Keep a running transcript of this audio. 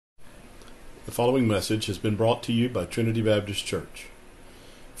The following message has been brought to you by Trinity Baptist Church.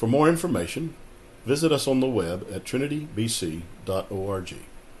 For more information, visit us on the web at trinitybc.org. I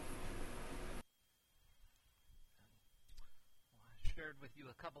shared with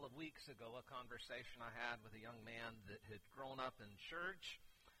you a couple of weeks ago a conversation I had with a young man that had grown up in church,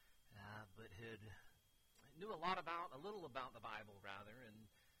 but knew a little about the Bible, and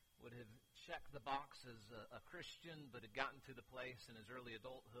would have checked the box as a Christian, but had gotten to the place in his early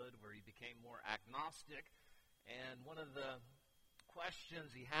adulthood where he became more agnostic. And one of the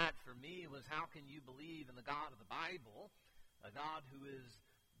questions he had for me was, how can you believe in the God of the Bible, a God who is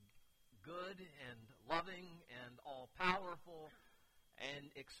good and loving and all-powerful,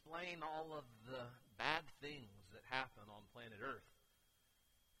 and explain all of the bad things that happen on planet Earth?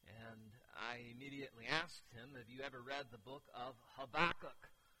 And I immediately asked him, have you ever read the book of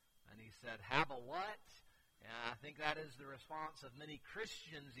Habakkuk? And he said, have a what? And I think that is the response of many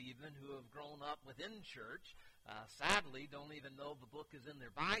Christians even who have grown up within church. Sadly, don't even know the book is in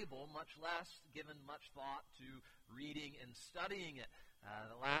their Bible, much less given much thought to reading and studying it.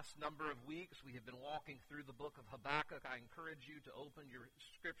 The last number of weeks we have been walking through the book of Habakkuk. I encourage you to open your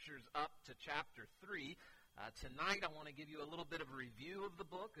scriptures up to chapter 3. Tonight I want to give you a little bit of a review of the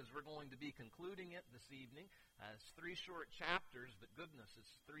book as we're going to be concluding it this evening. It's 3 short chapters, but goodness,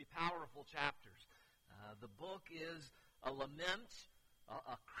 it's 3 powerful chapters. The book is a lament,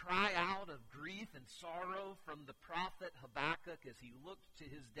 a cry out of grief and sorrow from the prophet Habakkuk as he looked to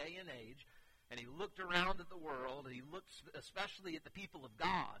his day and age, and he looked around at the world, and he looked especially at the people of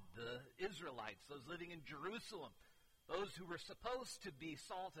God, the Israelites, those living in Jerusalem, those who were supposed to be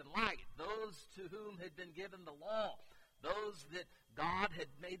salt and light, those to whom had been given the law, those that God had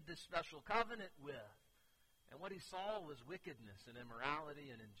made this special covenant with. And what he saw was wickedness and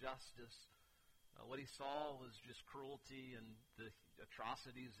immorality and injustice. What he saw was just cruelty and the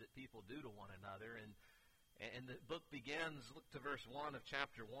atrocities that people do to one another. And the book begins, look to verse 1 of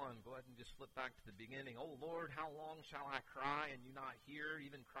chapter 1. Go ahead and just flip back to the beginning. O Lord, how long shall I cry and you not hear,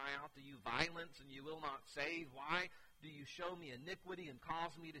 even cry out to you violence and you will not save? Why do you show me iniquity and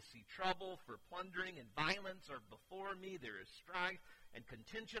cause me to see trouble? For plundering and violence are before me. There is strife and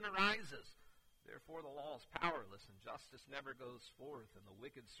contention arises. Therefore the law is powerless, and justice never goes forth, and the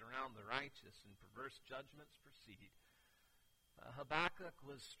wicked surround the righteous, and perverse judgments proceed. Habakkuk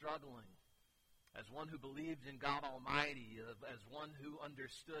was struggling as one who believed in God Almighty, as one who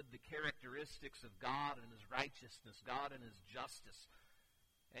understood the characteristics of God and his righteousness, God and his justice.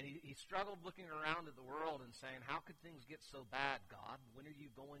 And he struggled looking around at the world and saying, how could things get so bad, God? When are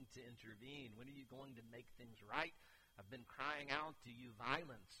you going to intervene? When are you going to make things right? I've been crying out to you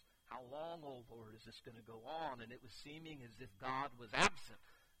violence. How long, O Lord, is this going to go on? And it was seeming as if God was absent,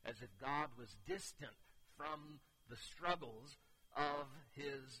 as if God was distant from the struggles of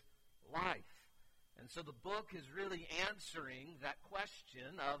his life. And so the book is really answering that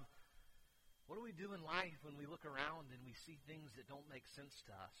question of, what do we do in life when we look around and we see things that don't make sense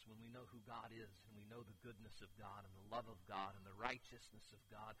to us, when we know who God is and we know the goodness of God and the love of God and the righteousness of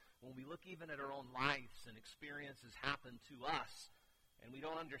God, when we look even at our own lives and experiences happen to us, and we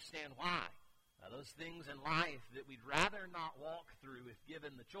don't understand why. Those things in life that we'd rather not walk through if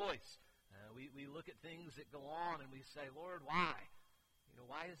given the choice. We look at things that go on and we say, Lord, why?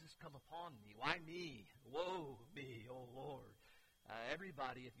 Why has this come upon me? Why me? Woe me, oh Lord.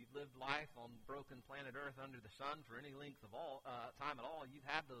 Everybody, if you've lived life on broken planet Earth under the sun for any length of time at all, you've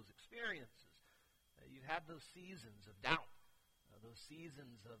had those experiences. You've had those seasons of doubt, those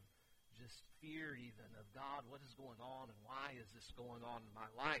seasons of just fear even of God, what is going on and why is this going on in my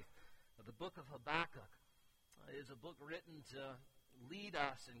life? The book of Habakkuk is a book written to lead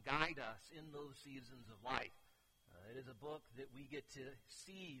us and guide us in those seasons of life. It is a book that we get to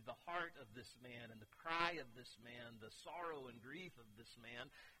see the heart of this man and the cry of this man, the sorrow and grief of this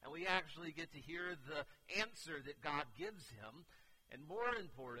man, and we actually get to hear the answer that God gives him. And more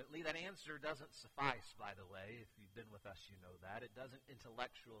importantly, that answer doesn't suffice, by the way. If you've been with us, you know that. It doesn't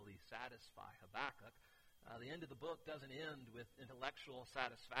intellectually satisfy Habakkuk. The end of the book doesn't end with intellectual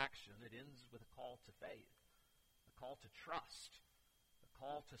satisfaction. It ends with a call to faith, a call to trust, a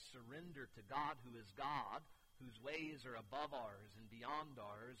call to surrender to God who is God, whose ways are above ours and beyond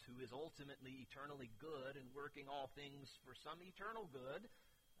ours, who is ultimately eternally good and working all things for some eternal good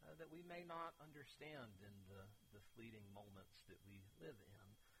that we may not understand in the fleeting moments that we live in.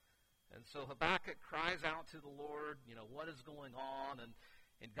 And so Habakkuk cries out to the Lord, what is going on?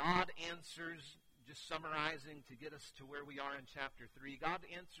 And God answers, just summarizing to get us to where we are in chapter 3. God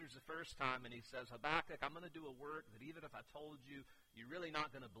answers the first time and he says, Habakkuk, I'm going to do a work that even if I told you, you're really not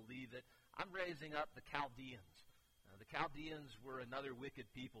going to believe it. I'm raising up the Chaldeans. The Chaldeans were another wicked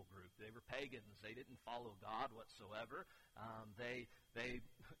people group. They were pagans. They didn't follow God whatsoever. They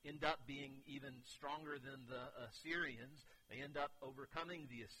end up being even stronger than the Assyrians. They end up overcoming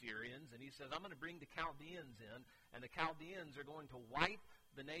the Assyrians. And he says, I'm going to bring the Chaldeans in, and the Chaldeans are going to wipe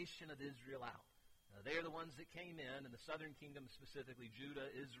the nation of Israel out. They are the ones that came in, and the southern kingdom, specifically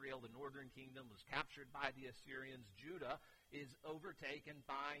Judah, Israel, the northern kingdom, was captured by the Assyrians. Judah is overtaken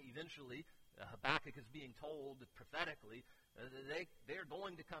by, eventually, Habakkuk is being told prophetically, they're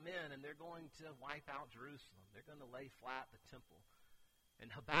going to come in and they're going to wipe out Jerusalem. They're going to lay flat the temple.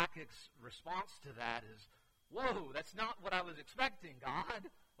 And Habakkuk's response to that is, whoa, that's not what I was expecting,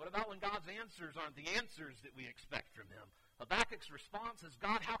 God. What about when God's answers aren't the answers that we expect from him? Habakkuk's response is,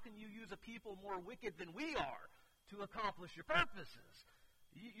 God, how can you use a people more wicked than we are to accomplish your purposes?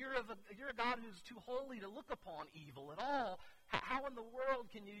 You're a God who's too holy to look upon evil at all. How in the world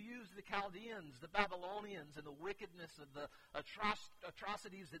can you use the Chaldeans, the Babylonians, and the wickedness of the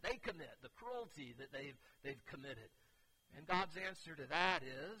atrocities that they commit, the cruelty that they've committed? And God's answer to that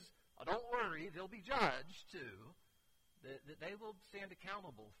is, don't worry, they'll be judged too. That they will stand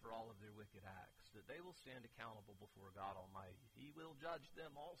accountable for all of their wicked acts, that they will stand accountable before God Almighty. He will judge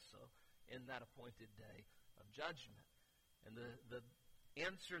them also in that appointed day of judgment. And the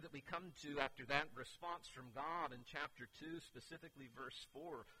answer that we come to after that response from God in chapter 2, specifically verse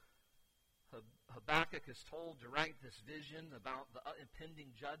 4, Habakkuk is told to write this vision about the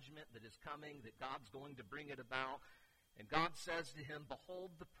impending judgment that is coming, that God's going to bring it about. And God says to him,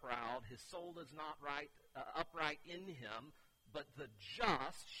 behold the proud, his soul is not upright in him, but the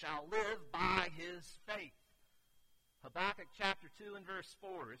just shall live by his faith. Habakkuk chapter 2 and verse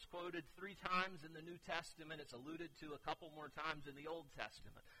 4 is quoted 3 times in the New Testament. It's alluded to a couple more times in the Old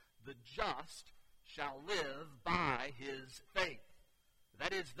Testament. The just shall live by his faith.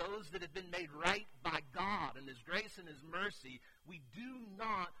 That is, those that have been made right by God and his grace and his mercy. We do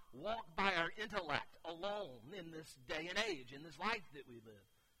not walk by our intellect alone in this day and age, in this life that we live.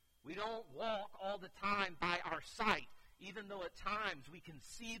 We don't walk all the time by our sight, even though at times we can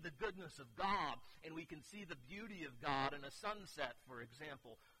see the goodness of God and we can see the beauty of God in a sunset, for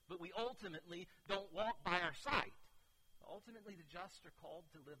example. But we ultimately don't walk by our sight. Ultimately, the just are called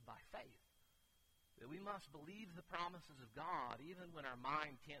to live by faith. That we must believe the promises of God even when our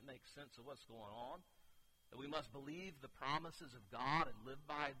mind can't make sense of what's going on. That we must believe the promises of God and live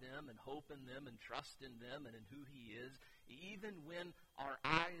by them and hope in them and trust in them and in who he is, even when our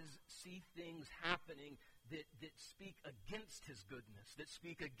eyes see things happening that speak against his goodness, that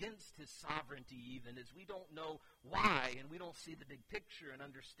speak against his sovereignty even, as we don't know why and we don't see the big picture and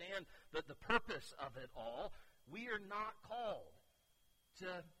understand the purpose of it all. We are not called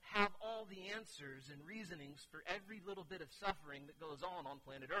to have all the answers and reasonings for every little bit of suffering that goes on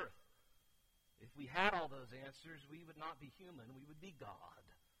planet Earth. If we had all those answers, we would not be human, we would be God.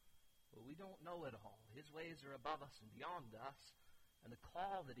 But we don't know it all. His ways are above us and beyond us. And the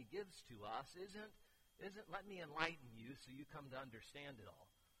call that he gives to us isn't let me enlighten you so you come to understand it all.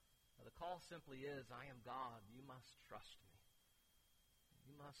 Now, the call simply is, I am God, you must trust me.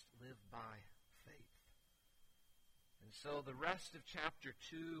 You must live by faith. And so the rest of chapter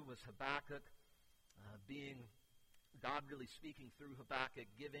 2 was Habakkuk being, God really speaking through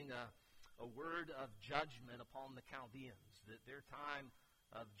Habakkuk, giving a word of judgment upon the Chaldeans, that their time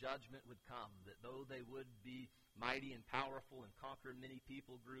of judgment would come, that though they would be mighty and powerful and conquer many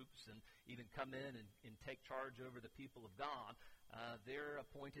people groups and even come in and take charge over the people of God, their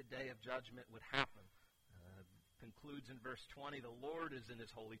appointed day of judgment would happen. Concludes in verse 20, the Lord is in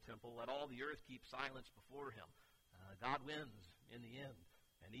his holy temple, let all the earth keep silence before him. God wins in the end.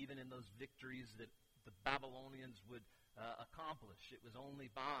 And even in those victories that the Babylonians would accomplish, it was only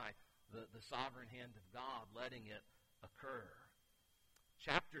by the sovereign hand of God letting it occur.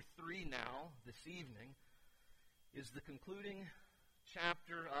 Chapter 3 now, this evening, is the concluding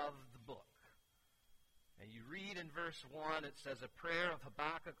chapter of the book. And you read in verse 1, it says, a prayer of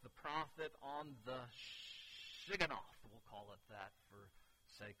Habakkuk the prophet on the Shigionoth, we'll call it that for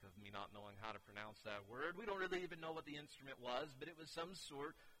sake of me not knowing how to pronounce that word. We don't really even know what the instrument was, but it was some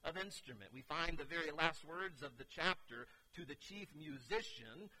sort of instrument. We find the very last words of the chapter, to the chief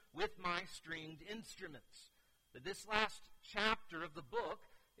musician with my stringed instruments. But this last chapter of the book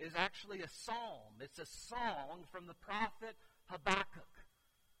is actually a psalm. It's a song from the prophet Habakkuk.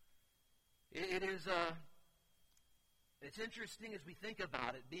 It's interesting as we think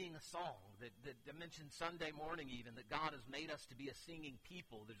about it being a song that I mentioned Sunday morning even, that God has made us to be a singing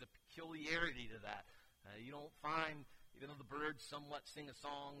people. There's a peculiarity to that. You don't find, even though the birds somewhat sing a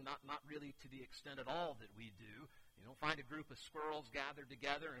song, not really to the extent at all that we do. You don't find a group of squirrels gathered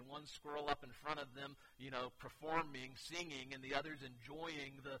together and one squirrel up in front of them, performing, singing, and the others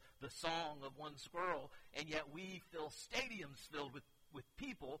enjoying the song of one squirrel. And yet we fill stadiums filled with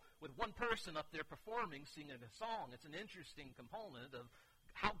people, with one person up there performing, singing a song. It's an interesting component of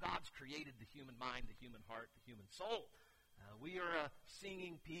how God's created the human mind, the human heart, the human soul. We are a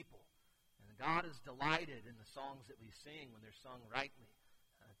singing people. And God is delighted in the songs that we sing when they're sung rightly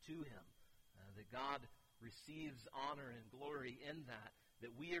to Him. That God receives honor and glory in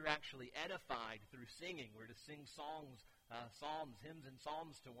that we are actually edified through singing. We're to sing songs, psalms, hymns and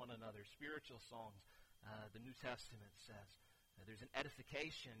psalms to one another, spiritual songs, the New Testament says. There's an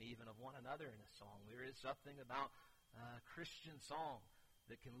edification even of one another in a song. There is something about a Christian song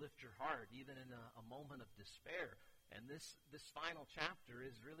that can lift your heart, even in a moment of despair. And this final chapter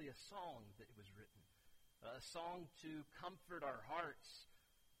is really a song that was written, a song to comfort our hearts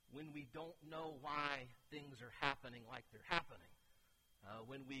when we don't know why things are happening like they're happening,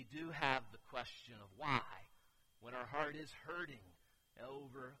 when we do have the question of why, when our heart is hurting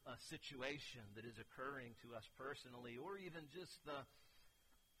over a situation that is occurring to us personally, or even just the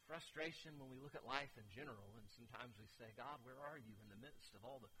frustration when we look at life in general, and sometimes we say, God, where are you in the midst of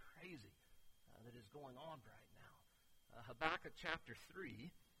all the crazy that is going on right now? Habakkuk chapter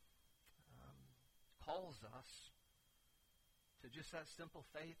 3 calls us to just that simple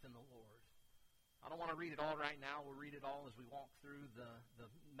faith in the Lord. I don't want to read it all right now. We'll read it all as we walk through the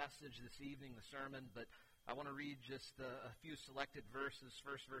message this evening, the sermon, but I want to read just a few selected verses,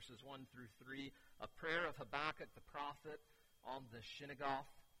 first verses 1 through 3, a prayer of Habakkuk the prophet on the Shinnegoth.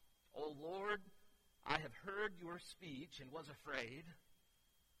 O Lord, I have heard your speech and was afraid.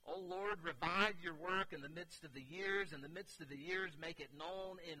 O Lord, revive your work in the midst of the years. In the midst of the years, make it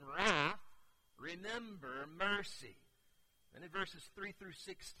known in wrath. Remember mercy. And in verses 3 through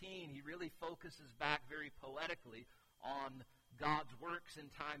 16, he really focuses back very poetically on God's works in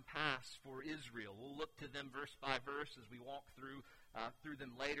time past for Israel. We'll look to them verse by verse as we walk through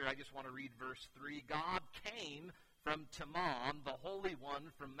them later. I just want to read verse 3. God came from Teman, the Holy One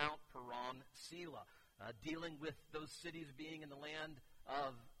from Mount Paran, Selah, dealing with those cities being in the land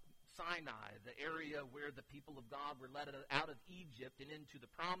of Sinai, the area where the people of God were led out of Egypt and into the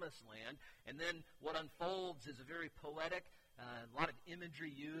promised land. And then what unfolds is a very poetic, a lot of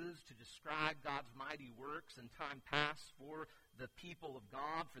imagery used to describe God's mighty works in time past for the people of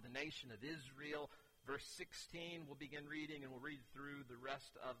God, for the nation of Israel. Verse 16, we'll begin reading, and we'll read through the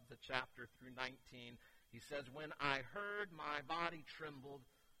rest of the chapter through 19. He says, When I heard, my body trembled,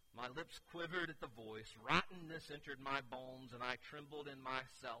 my lips quivered at the voice. Rottenness entered my bones, and I trembled in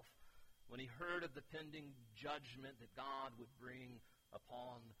myself when he heard of the pending judgment that God would bring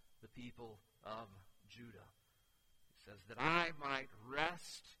upon the people of Judah. Says that I might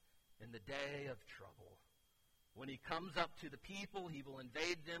rest in the day of trouble. When he comes up to the people, he will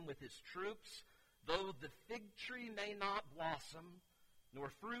invade them with his troops. Though the fig tree may not blossom, nor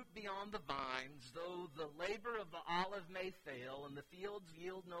fruit be on the vines, though the labor of the olive may fail, and the fields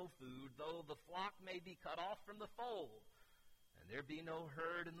yield no food, though the flock may be cut off from the fold, and there be no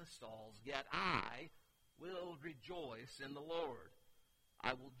herd in the stalls, yet I will rejoice in the Lord.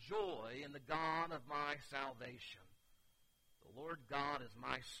 I will joy in the God of my salvation. The Lord God is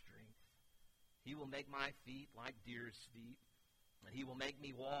my strength. He will make my feet like deer's feet, and he will make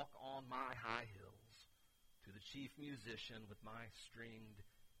me walk on my high hills to the chief musician with my stringed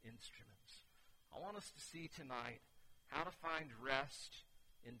instruments. I want us to see tonight how to find rest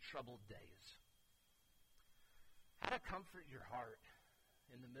in troubled days. How to comfort your heart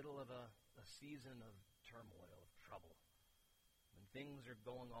in the middle of a season of turmoil, of trouble. When things are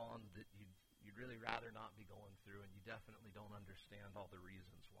going on that you'd really rather not be going through, and you definitely don't understand all the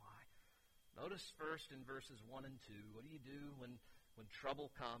reasons why. Notice first in verses 1 and 2, what do you do when trouble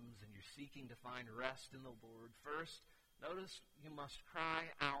comes and you're seeking to find rest in the Lord? First, notice you must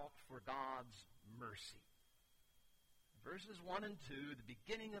cry out for God's mercy. Verses 1 and 2, the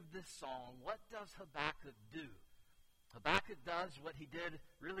beginning of this song, what does Habakkuk do? Habakkuk does what he did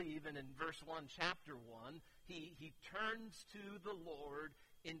really even in verse 1, chapter 1. He turns to the Lord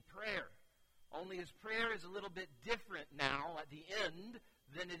in prayer. Only his prayer is a little bit different now at the end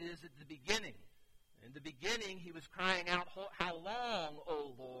than it is at the beginning. In the beginning, he was crying out, How long,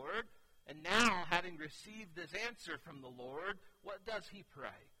 O Lord? And now, having received this answer from the Lord, what does he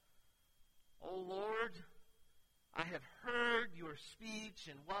pray? O Lord, I have heard your speech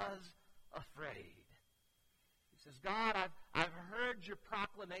and was afraid. says, God, I've heard your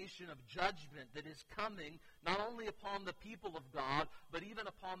proclamation of judgment that is coming not only upon the people of God, but even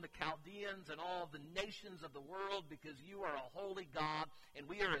upon the Chaldeans and all the nations of the world, because you are a holy God, and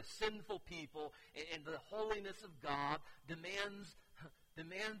we are a sinful people, and the holiness of God demands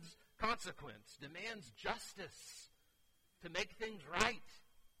consequence, demands justice. To make things right,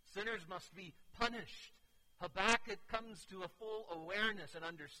 sinners must be punished. Habakkuk comes to a full awareness and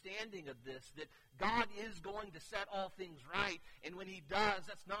understanding of this, that God is going to set all things right, and when he does,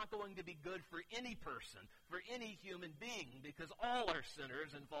 that's not going to be good for any person, for any human being, because all are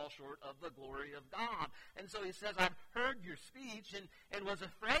sinners and fall short of the glory of God. And so he says, I've heard your speech and was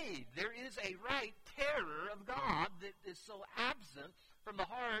afraid. There is a right terror of God that is so absent from the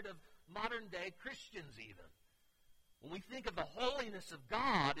heart of modern-day Christians even. When we think of the holiness of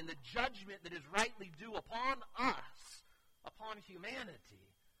God and the judgment that is rightly due upon us, upon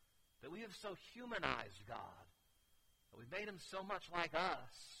humanity, that we have so humanized God, that we've made him so much like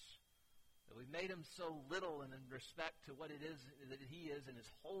us, that we've made him so little in respect to what it is that he is in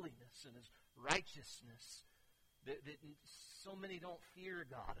his holiness and his righteousness, that so many don't fear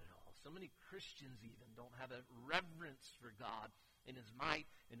God at all. So many Christians even don't have a reverence for God in his might,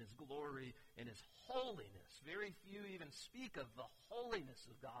 in his glory, in his holiness. Very few even speak of the holiness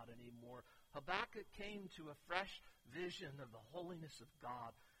of God anymore. Habakkuk came to a fresh vision of the holiness of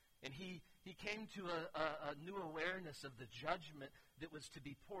God, and he came to a new awareness of the judgment that was to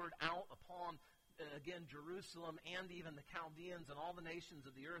be poured out upon, again, Jerusalem and even the Chaldeans and all the nations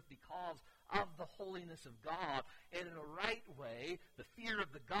of the earth because of the holiness of God. And in a right way, the fear of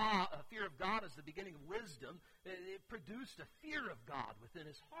God is the beginning of wisdom. It produced a fear of God within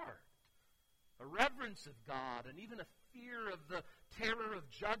his heart, a reverence of God, and even a fear of the terror of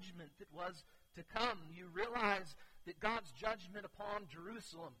judgment that was to come. You realize that God's judgment upon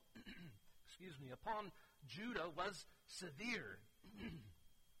Jerusalem, upon Judah was severe.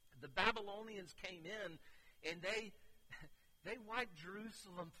 The Babylonians came in, and they wiped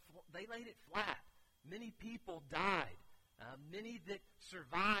Jerusalem. They laid it flat. Many people died. Many that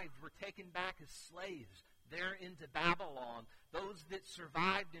survived were taken back as slaves there into Babylon. Those that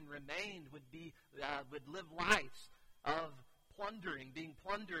survived and remained would live lives of plundering, being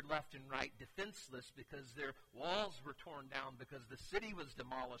plundered left and right, defenseless because their walls were torn down, because the city was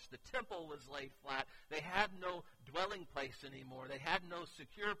demolished, the temple was laid flat. They had no dwelling place anymore. They had no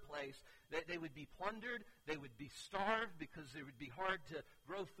secure place. They would be plundered. They would be starved because it would be hard to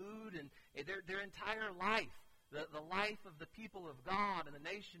grow food, and their entire life, the life of the people of God and the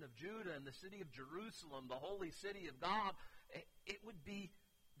nation of Judah and the city of Jerusalem, the holy city of God, it would be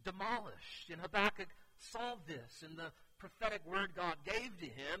demolished. And Habakkuk saw this in the prophetic word God gave to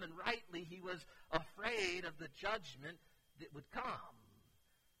him, and rightly he was afraid of the judgment that would come.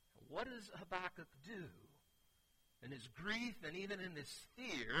 What does Habakkuk do? In his grief and even in his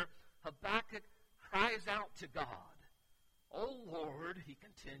fear, Habakkuk cries out to God. "O Lord," he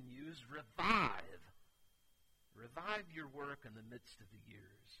continues, revive your work in the midst of the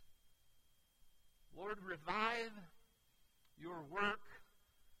years. Lord, revive your work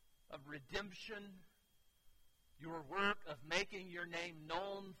of redemption, your work of making your name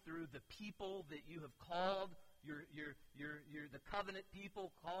known through the people that you have called, you're the covenant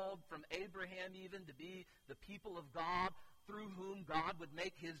people called from Abraham even to be the people of God, through whom God would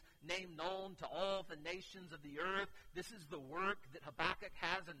make his name known to all the nations of the earth. This is the work that Habakkuk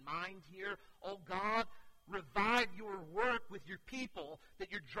has in mind here. Oh God, revive your work with your people, that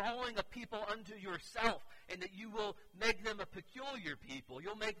you're drawing a people unto yourself, and that you will make them a peculiar people.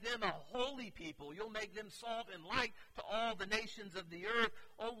 You'll make them a holy people. You'll make them salt and light to all the nations of the earth.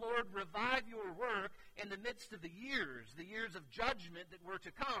 Oh Lord, revive your work in the midst of the years of judgment that were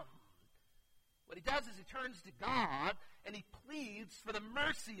to come. What he does is he turns to God and he pleads for the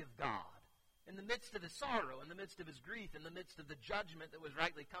mercy of God in the midst of his sorrow, in the midst of his grief, in the midst of the judgment that was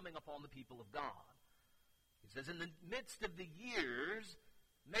rightly coming upon the people of God. He says, in the midst of the years,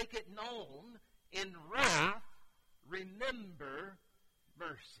 make it known. In wrath, remember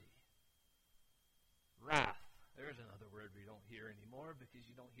mercy. Wrath. There's another word we don't hear anymore because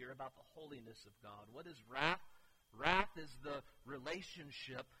you don't hear about the holiness of God. What is wrath? Wrath is the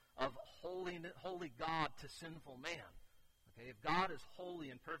relationship of holy God to sinful man. Okay, if God is holy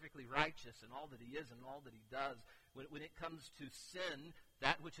and perfectly righteous in all that he is and all that he does, when it comes to sin,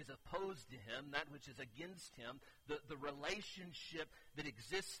 that which is opposed to him, that which is against him, the relationship that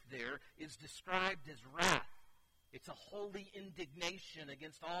exists there is described as wrath. It's a holy indignation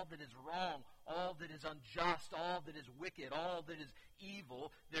against all that is wrong, all that is unjust, all that is wicked, all that is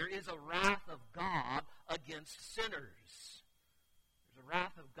evil. There is a wrath of God against sinners. There's a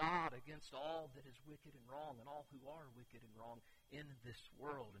wrath of God against all that is wicked and wrong and all who are wicked and wrong in this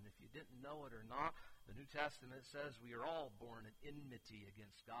world. And if you didn't know it or not, the New Testament says we are all born in enmity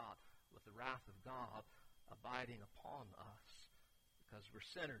against God, with the wrath of God abiding upon us because we're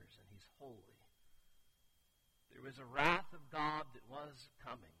sinners and He's holy. There was a wrath of God that was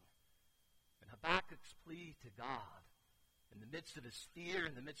coming. And Habakkuk's plea to God, in the midst of his fear,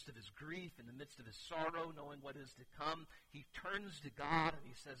 in the midst of his grief, in the midst of his sorrow, knowing what is to come, he turns to God and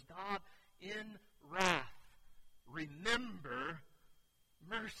he says, God, in wrath, remember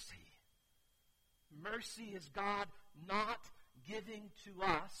mercy. Mercy is God not giving to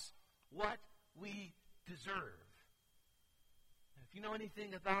us what we deserve. And if you know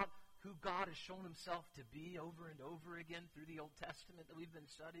anything about who God has shown Himself to be over and over again through the Old Testament that we've been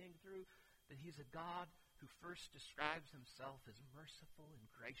studying through, that He's a God who first describes Himself as merciful and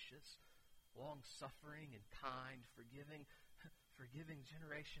gracious, long-suffering and kind, forgiving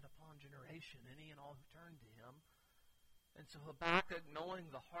generation upon generation, any and all who turn to Him. And so Habakkuk, knowing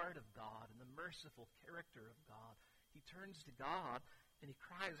the heart of God and the merciful character of God, he turns to God and he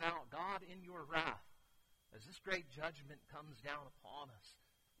cries out, God, in your wrath, as this great judgment comes down upon us,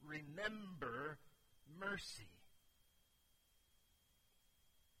 remember mercy.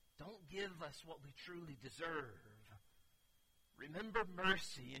 Don't give us what we truly deserve. Remember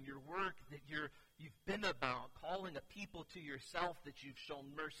mercy in your work that you've been about, calling a people to yourself that you've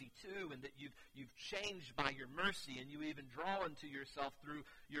shown mercy to, and that you've changed by your mercy, and you even draw into yourself through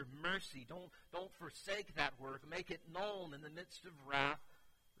your mercy. Don't forsake that work. Make it known in the midst of wrath.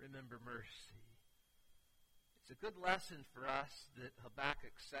 Remember mercy. It's a good lesson for us that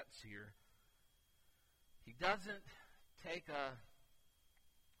Habakkuk sets here. He doesn't take a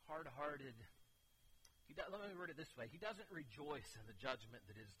hard-hearted... let me word it this way. He doesn't rejoice in the judgment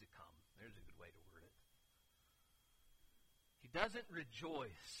that is to come. There's a good way to word it. He doesn't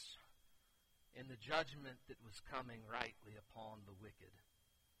rejoice in the judgment that was coming rightly upon the wicked.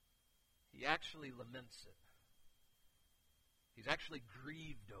 He actually laments it. He's actually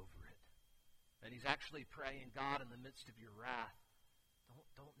grieved over it. And he's actually praying, God, in the midst of your wrath,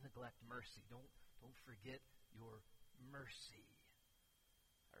 don't neglect mercy. Don't forget your mercy.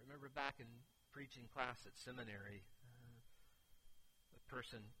 I remember back in preaching class at seminary, a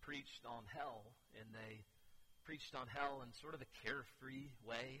person preached on hell, and they preached on hell in sort of a carefree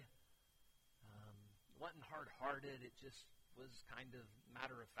way. It wasn't hard-hearted. It just was kind of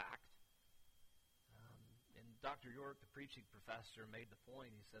matter-of-fact. And Dr. York, the preaching professor, made the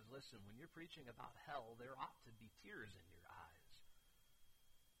point. He says, listen, when you're preaching about hell, there ought to be tears in your eyes.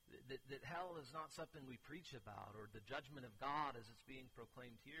 That hell is not something we preach about, or the judgment of God as it's being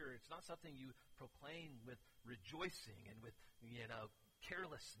proclaimed here. It's not something you proclaim with rejoicing and with,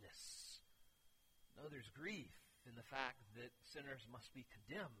 carelessness. No, there's grief in the fact that sinners must be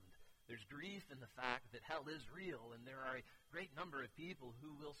condemned. There's grief in the fact that hell is real, and there are a great number of people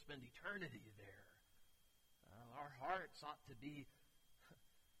who will spend eternity there. Our hearts ought to be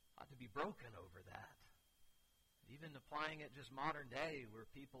broken over that. Even applying it just modern day, where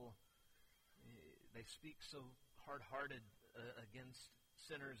people, they speak so hard-hearted against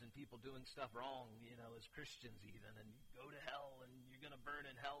sinners and people doing stuff wrong, as Christians even, and you go to hell and you're going to burn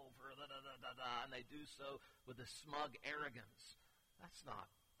in hell for da-da-da-da-da, and they do so with a smug arrogance. That's not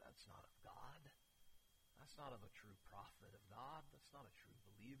of God. That's not of a true prophet of God. That's not a true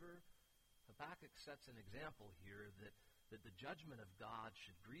believer. Habakkuk sets an example here that the judgment of God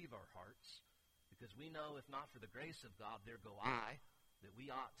should grieve our hearts, because we know, if not for the grace of God, there go I, that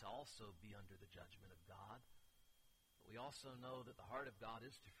we ought to also be under the judgment of God. But we also know that the heart of God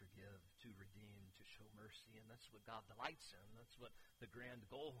is to forgive, to redeem, to show mercy, and that's what God delights in. That's what the grand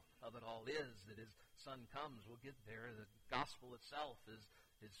goal of it all is, that His Son comes. We'll get there. The gospel itself is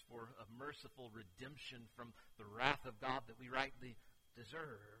for a merciful redemption from the wrath of God that we rightly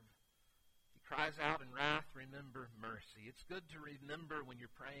deserve. Cries out in wrath, remember mercy. It's good to remember when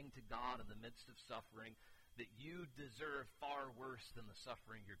you're praying to God in the midst of suffering that you deserve far worse than the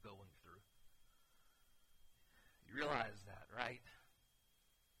suffering you're going through. You realize that, right?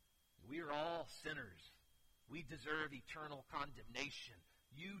 We are all sinners. We deserve eternal condemnation.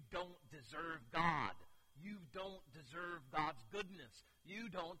 You don't deserve God. You don't deserve God's goodness.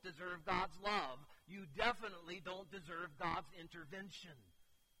 You don't deserve God's love. You definitely don't deserve God's intervention.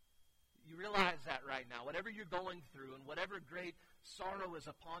 You realize that right now. Whatever you're going through and whatever great sorrow is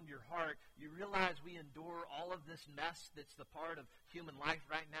upon your heart, you realize we endure all of this mess that's the part of human life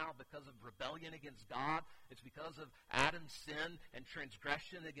right now because of rebellion against God. It's because of Adam's sin and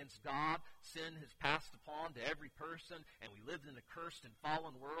transgression against God. Sin has passed upon to every person, and we live in a cursed and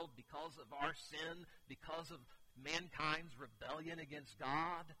fallen world because of our sin, because of mankind's rebellion against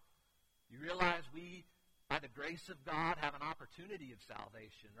God. You realize we, by the grace of God, have an opportunity of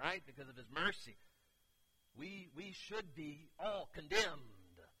salvation, right? Because of his mercy. We should be all condemned.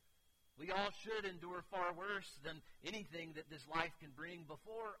 We all should endure far worse than anything that this life can bring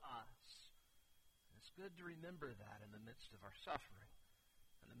before us. It's good to remember that in the midst of our suffering,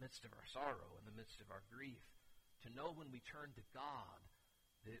 in the midst of our sorrow, in the midst of our grief, to know when we turn to God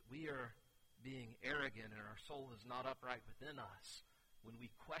that we are being arrogant and our soul is not upright within us, when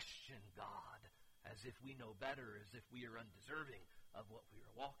we question God as if we know better, as if we are undeserving of what we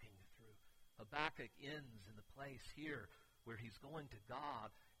are walking through. Habakkuk ends in the place here where he's going to God,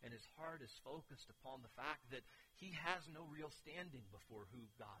 and his heart is focused upon the fact that he has no real standing before who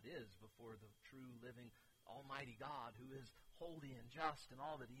God is, before the true, living, almighty God who is holy and just in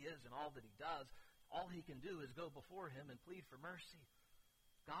all that he is and all that he does. All he can do is go before him and plead for mercy.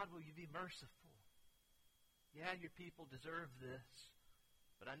 God, will you be merciful? Yeah, your people deserve this,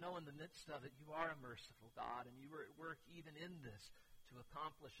 but I know in the midst of it you are a merciful God, and you are at work even in this to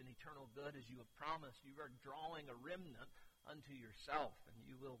accomplish an eternal good as you have promised. You are drawing a remnant unto yourself, and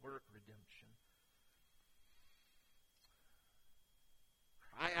you will work redemption.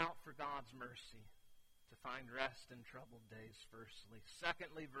 Cry out for God's mercy to find rest in troubled days, firstly.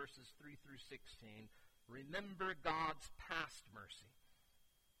 Secondly, verses 3 through 16, remember God's past mercy.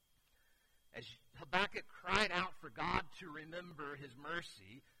 As Habakkuk cried out for God to remember his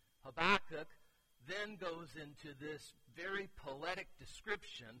mercy, Habakkuk then goes into this very poetic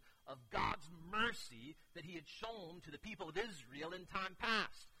description of God's mercy that he had shown to the people of Israel in time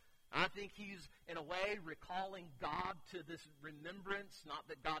past. I think he's, in a way, recalling God to this remembrance. Not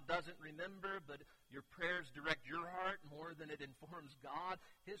that God doesn't remember, but your prayers direct your heart more than it informs God.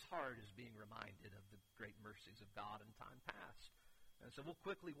 His heart is being reminded of the great mercies of God in time past. And so we'll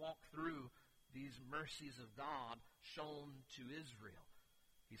quickly walk through these mercies of God shown to Israel.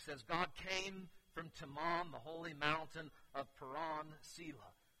 He says, God came from Teman, the holy mountain of Paran,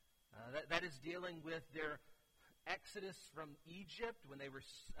 Selah. That is dealing with their exodus from Egypt, when they were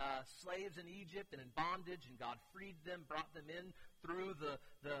slaves in Egypt and in bondage, and God freed them, brought them in through the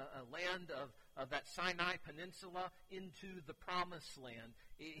land of that Sinai Peninsula into the Promised Land.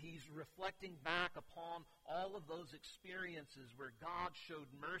 He's reflecting back upon all of those experiences where God showed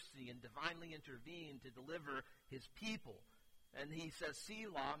mercy and divinely intervened to deliver his people. And he says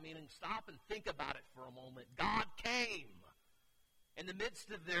Selah, meaning stop and think about it for a moment. God came in the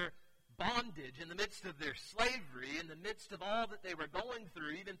midst of their bondage, in the midst of their slavery, in the midst of all that they were going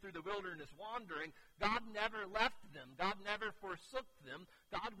through, even through the wilderness wandering. God never left them. God never forsook them.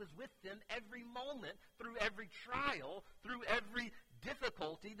 God was with them every moment, through every trial, through every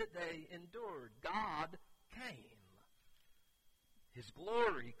difficulty that they endured. God came. His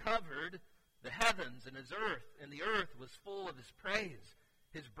glory covered the heavens and his earth, and the earth was full of his praise.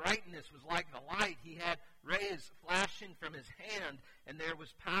 His brightness was like the light. He had rays flashing from his hand, and there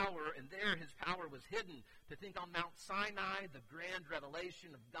was power, and there his power was hidden. To think on Mount Sinai, the grand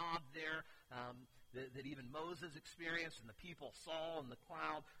revelation of God there, that even Moses experienced and the people saw in the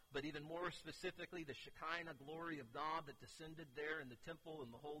cloud, but even more specifically, the Shekinah glory of God that descended there in the temple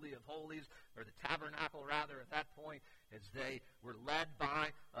in the Holy of Holies, or the tabernacle rather at that point, as they were led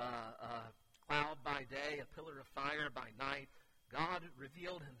by cloud by day, a pillar of fire by night. God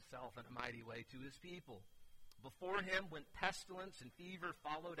revealed himself in a mighty way to his people. Before him went pestilence, and fever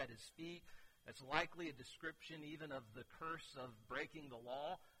followed at his feet. That's likely a description even of the curse of breaking the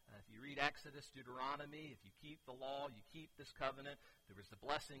law. If you read Exodus, Deuteronomy, if you keep the law, you keep this covenant, there was the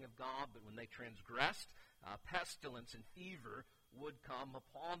blessing of God, but when they transgressed, pestilence and fever would come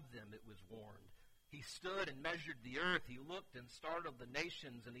upon them, it was warned. He stood and measured the earth. He looked and startled the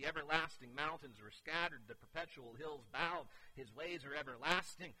nations, and the everlasting mountains were scattered. The perpetual hills bowed. His ways are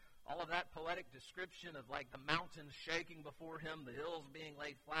everlasting. All of that poetic description of like the mountains shaking before him, the hills being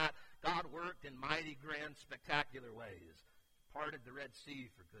laid flat. God worked in mighty, grand, spectacular ways. Parted the Red Sea,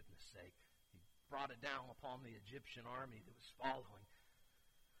 for goodness sake. He brought it down upon the Egyptian army that was following.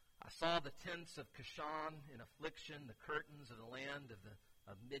 I saw the tents of Cushan in affliction. The curtains of the land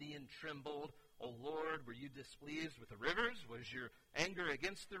of Midian trembled. O Lord, were you displeased with the rivers? Was your anger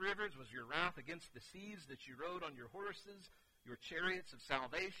against the rivers? Was your wrath against the seas that you rode on your horses, your chariots of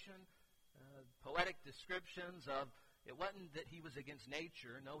salvation? Poetic descriptions of, it wasn't that he was against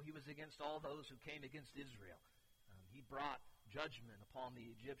nature. No, he was against all those who came against Israel. He brought judgment upon the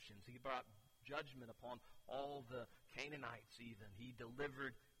Egyptians. He brought judgment upon all the Canaanites even. He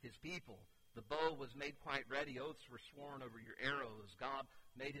delivered his people. The bow was made quite ready. Oaths were sworn over your arrows. God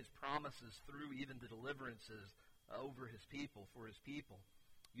made his promises through even the deliverances over his people, for his people.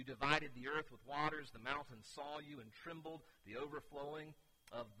 You divided the earth with waters. The mountains saw you and trembled. The overflowing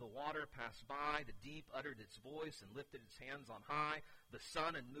of the water passed by. The deep uttered its voice and lifted its hands on high. The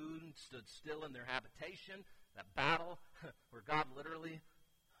sun and moon stood still in their habitation. That battle where God literally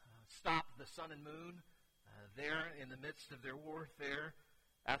stopped the sun and moon there in the midst of their warfare.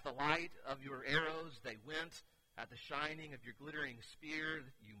 At the light of your arrows they went. At the shining of your glittering spear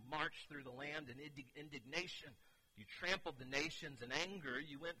you marched through the land in indignation. You trampled the nations in anger.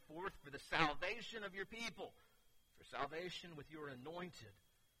 You went forth for the salvation of your people, for salvation with your anointed.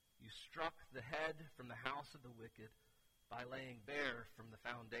 You struck the head from the house of the wicked by laying bare from the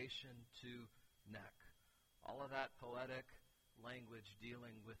foundation to neck. All of that poetic language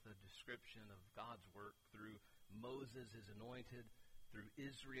dealing with a description of God's work through Moses, his anointed, through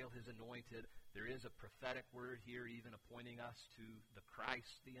Israel, his anointed. There is a prophetic word here even appointing us to the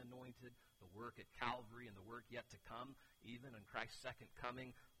Christ, the anointed, the work at Calvary and the work yet to come, even in Christ's second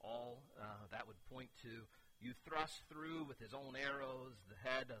coming. All that would point to, you thrust through with his own arrows the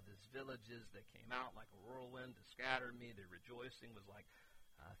head of his villages. They came out like a whirlwind to scatter me. Their rejoicing was like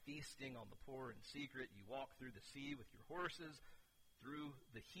feasting on the poor in secret. You walked through the sea with your horses, through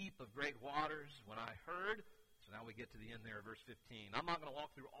the heap of great waters. When I heard, so now we get to the end there of verse 15. I'm not going to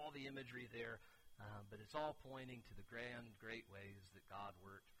walk through all the imagery there, but it's all pointing to the grand, great ways that God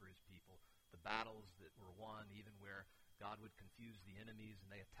worked for his people. The battles that were won, even where God would confuse the enemies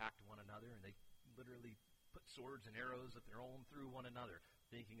and they attacked one another, and they literally put swords and arrows of their own through one another,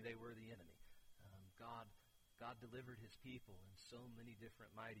 thinking they were the enemy. God delivered his people in so many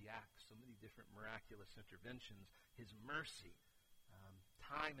different mighty acts, so many different miraculous interventions. His mercy,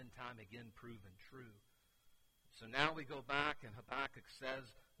 time and time again, proven true. So now we go back, and Habakkuk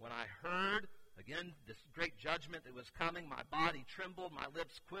says, when I heard, again, this great judgment that was coming, my body trembled, my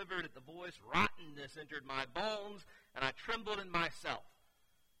lips quivered at the voice, rottenness entered my bones, and I trembled in myself.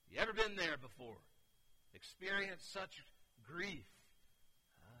 You ever been there before? Experienced such grief,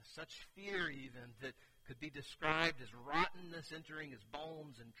 such fear even, that could be described as rottenness entering his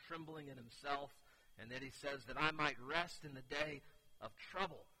bones and trembling in himself, and that he says that I might rest in the day of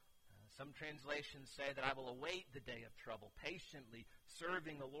trouble. Some translations say that I will await the day of trouble, patiently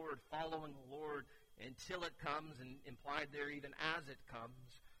serving the Lord, following the Lord until it comes, and implied there even as it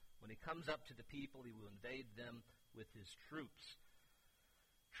comes. When he comes up to the people, he will invade them with his troops.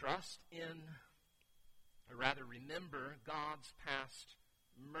 Trust in, or rather remember, God's past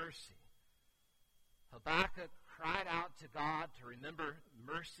mercy. Habakkuk cried out to God to remember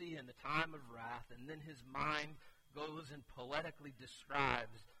mercy in the time of wrath, and then his mind goes and poetically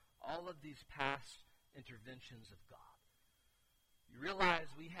describes all of these past interventions of God. You realize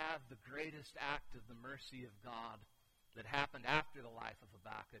we have the greatest act of the mercy of God that happened after the life of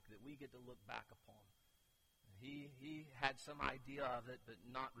Habakkuk that we get to look back upon. He had some idea of it, but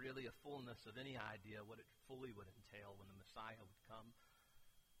not really a fullness of any idea what it fully would entail when the Messiah would come.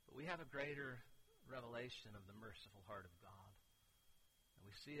 But we have a greater revelation of the merciful heart of God. And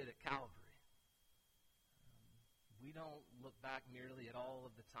we see it at Calvary. We don't look back merely at all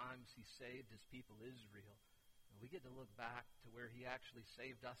of the times he saved his people Israel. We get to look back to where he actually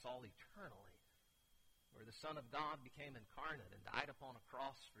saved us all eternally, where the Son of God became incarnate and died upon a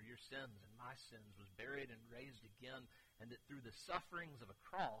cross for your sins and my sins, was buried and raised again, and that through the sufferings of a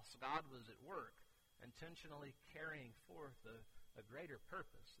cross, God was at work, intentionally carrying forth a greater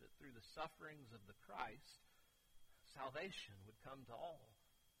purpose, that through the sufferings of the Christ, salvation would come to all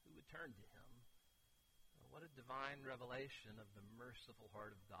who would turn to him. What a divine revelation of the merciful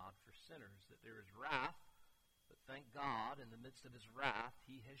heart of God for sinners, that there is wrath, but thank God, in the midst of his wrath,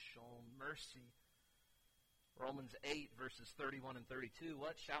 he has shown mercy. Romans 8, verses 31 and 32,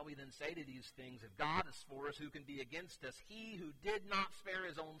 what shall we then say to these things? If God is for us, who can be against us? He who did not spare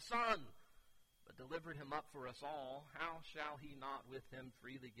his own Son, but delivered him up for us all, how shall he not with him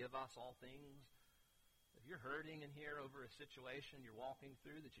freely give us all things? If you're hurting in here over a situation you're walking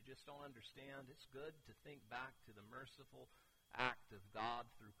through that you just don't understand, it's good to think back to the merciful act of God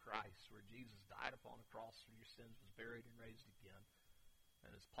through Christ, where Jesus died upon a cross for your sins, was buried and raised again.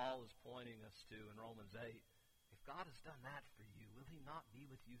 And as Paul is pointing us to in Romans 8, if God has done that for you, will he not be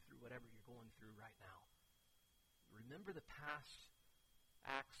with you through whatever you're going through right now? Remember the past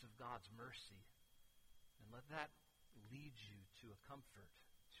acts of God's mercy, and let that lead you to a comfort,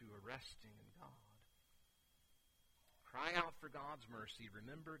 to a resting in God. Cry out for God's mercy.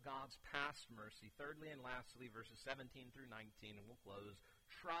 Remember God's past mercy. Thirdly and lastly, verses 17 through 19, and we'll close.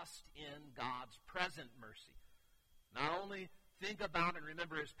 Trust in God's present mercy. Not only think about and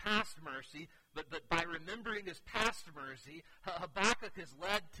remember his past mercy, but by remembering his past mercy, Habakkuk has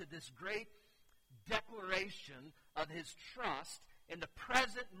led to this great declaration of his trust in the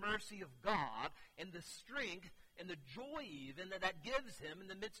present mercy of God and the strength and the joy even that gives him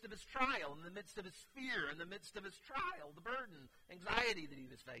in the midst of his trial, in the midst of his fear, in the midst of his trial, the burden, anxiety that he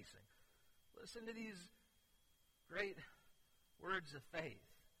was facing. Listen to these great words of faith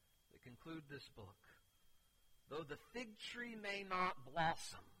that conclude this book. Though the fig tree may not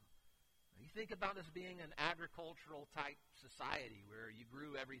blossom. You think about this being an agricultural type society where you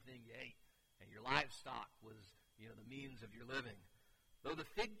grew everything you ate and your livestock was, the means of your living. Though the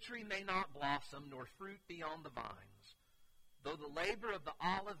fig tree may not blossom, nor fruit be on the vines, though the labor of the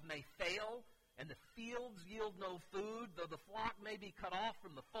olive may fail, and the fields yield no food, though the flock may be cut off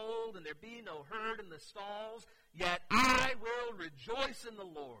from the fold, and there be no herd in the stalls, yet I will rejoice in the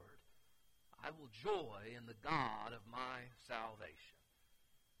Lord. I will joy in the God of my salvation.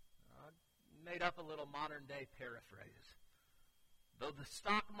 I made up a little modern-day paraphrase. Though the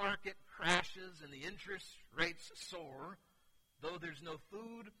stock market crashes and the interest rates soar, though there's no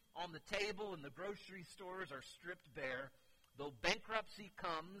food on the table and the grocery stores are stripped bare, though bankruptcy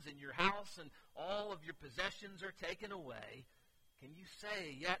comes and your house and all of your possessions are taken away, can you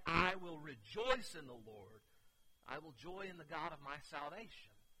say, yet I will rejoice in the Lord. I will joy in the God of my salvation.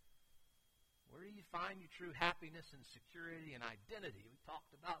 Where do you find your true happiness and security and identity? We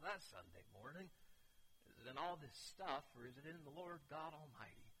talked about that Sunday morning. Is it in all this stuff, or is it in the Lord God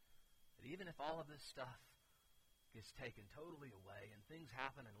Almighty? That even if all of this stuff gets taken totally away and things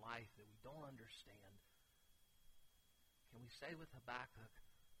happen in life that we don't understand, can we say with Habakkuk,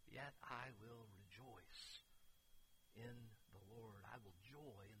 yet I will rejoice in the Lord. I will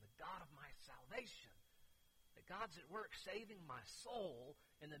joy in the God of my salvation. That God's at work saving my soul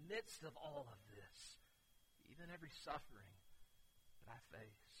in the midst of all of this, even every suffering that I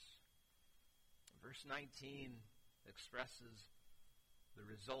face. Verse 19 expresses the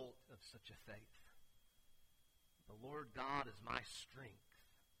result of such a faith. The Lord God is my strength.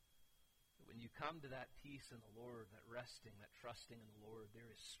 When you come to that peace in the Lord, that resting, that trusting in the Lord, there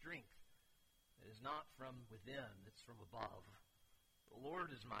is strength. It is not from within, it's from above. The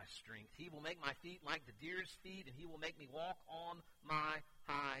Lord is my strength. He will make my feet like the deer's feet, and he will make me walk on my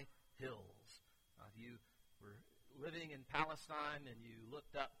high hills. If you were living in Palestine and you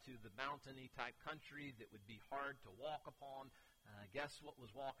looked up to the mountainy type country that would be hard to walk upon, guess what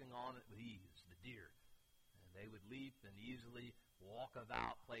was walking on it with ease? The deer. And they would leap and easily walk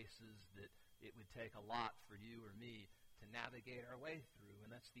about places that it would take a lot for you or me to navigate our way through.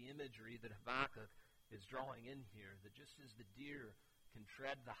 And that's the imagery that Habakkuk is drawing in here, that just as the deer can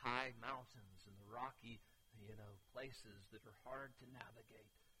tread the high mountains and the rocky, places that are hard to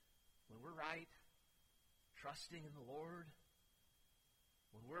navigate, when we're right, trusting in the Lord,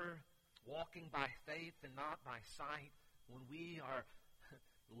 when we're walking by faith and not by sight, when we are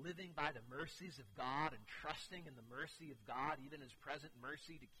living by the mercies of God and trusting in the mercy of God, even his present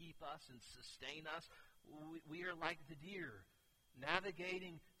mercy to keep us and sustain us, we are like the deer,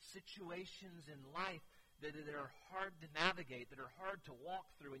 navigating situations in life that are hard to navigate, that are hard to walk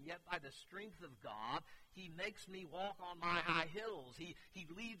through, and yet by the strength of God, he makes me walk on my high hills. He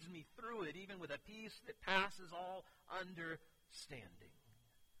leads me through it, even with a peace that passes all understanding.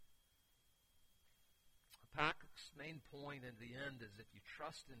 Habakkuk's main point in the end is if you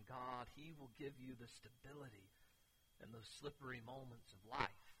trust in God, he will give you the stability in those slippery moments of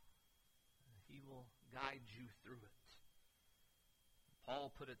life. He will guide you through it. Paul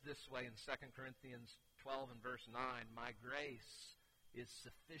put it this way in 2 Corinthians 12 and verse 9, my grace is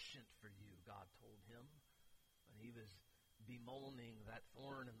sufficient for you, God told him when he was bemoaning that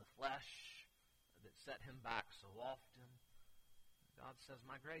thorn in the flesh that set him back so often. God says,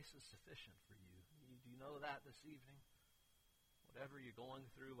 my grace is sufficient for you. Do you know that this evening? Whatever you're going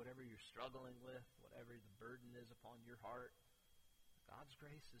through, whatever you're struggling with, whatever the burden is upon your heart, God's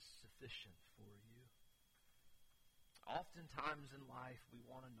grace is sufficient for you. Oftentimes in life, we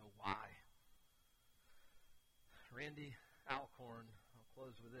want to know why. Randy Alcorn, I'll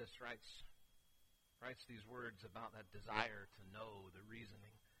close with this, writes these words about that desire to know the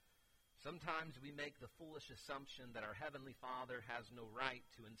reasoning. Sometimes we make the foolish assumption that our Heavenly Father has no right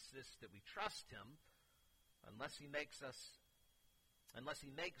to insist that we trust him unless he makes his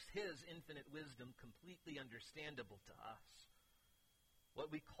infinite wisdom completely understandable to us.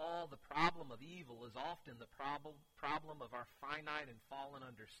 What we call the problem of evil is often the problem of our finite and fallen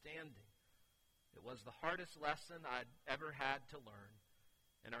understanding. It was the hardest lesson I'd ever had to learn.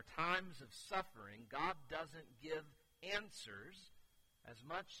 In our times of suffering, God doesn't give answers as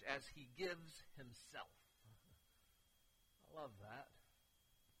much as he gives himself. I love that.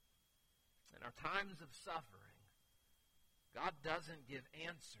 In our times of suffering, God doesn't give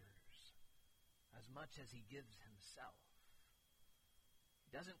answers as much as he gives himself.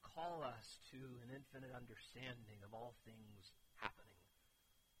 He doesn't call us to an infinite understanding of all things happening,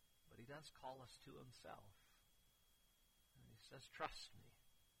 but he does call us to himself. And he says, trust me.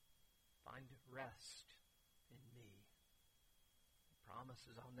 Find rest in me. He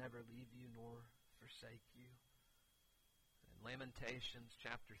promises, I'll never leave you nor forsake you. In Lamentations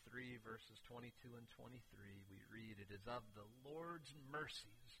chapter 3, verses 22 and 23, we read, it is of the Lord's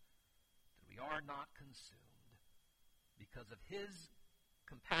mercies that we are not consumed. Because of his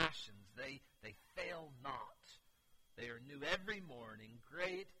compassions, they fail not. They are new every morning.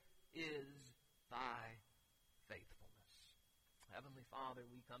 Great is thy faithfulness. Heavenly Father,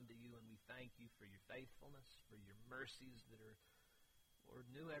 we come to you and we thank you for your faithfulness, for your mercies that are, Lord,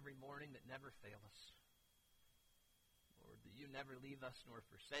 new every morning, that never fail us. Lord, that you never leave us nor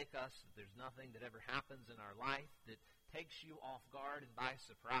forsake us, that there's nothing that ever happens in our life that takes you off guard and by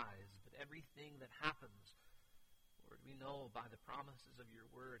surprise. But everything that happens, Lord, we know by the promises of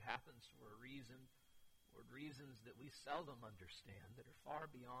your word happens for a reason. Lord, reasons that we seldom understand, that are far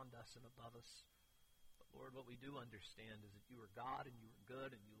beyond us and above us. Lord, what we do understand is that you are God and you are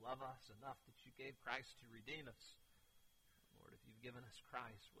good and you love us enough that you gave Christ to redeem us. Lord, if you've given us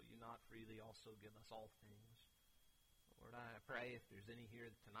Christ, will you not freely also give us all things? Lord, I pray if there's any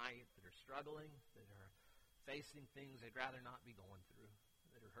here tonight that are struggling, that are facing things they'd rather not be going through,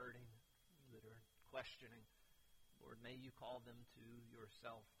 that are hurting, that are questioning, Lord, may you call them to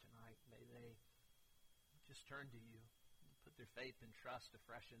yourself tonight. May they just turn to you and put their faith and trust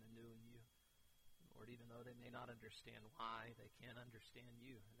afresh and anew in you. Lord, even though they may not understand why, they can understand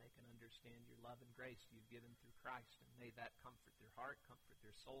you, and they can understand your love and grace you've given through Christ. And may that comfort their heart, comfort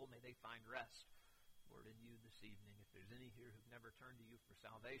their soul. May they find rest, Lord, in you this evening. If there's any here who've never turned to you for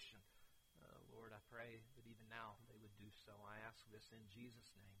salvation, Lord, I pray that even now they would do so. I ask this in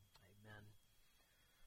Jesus' name. Amen.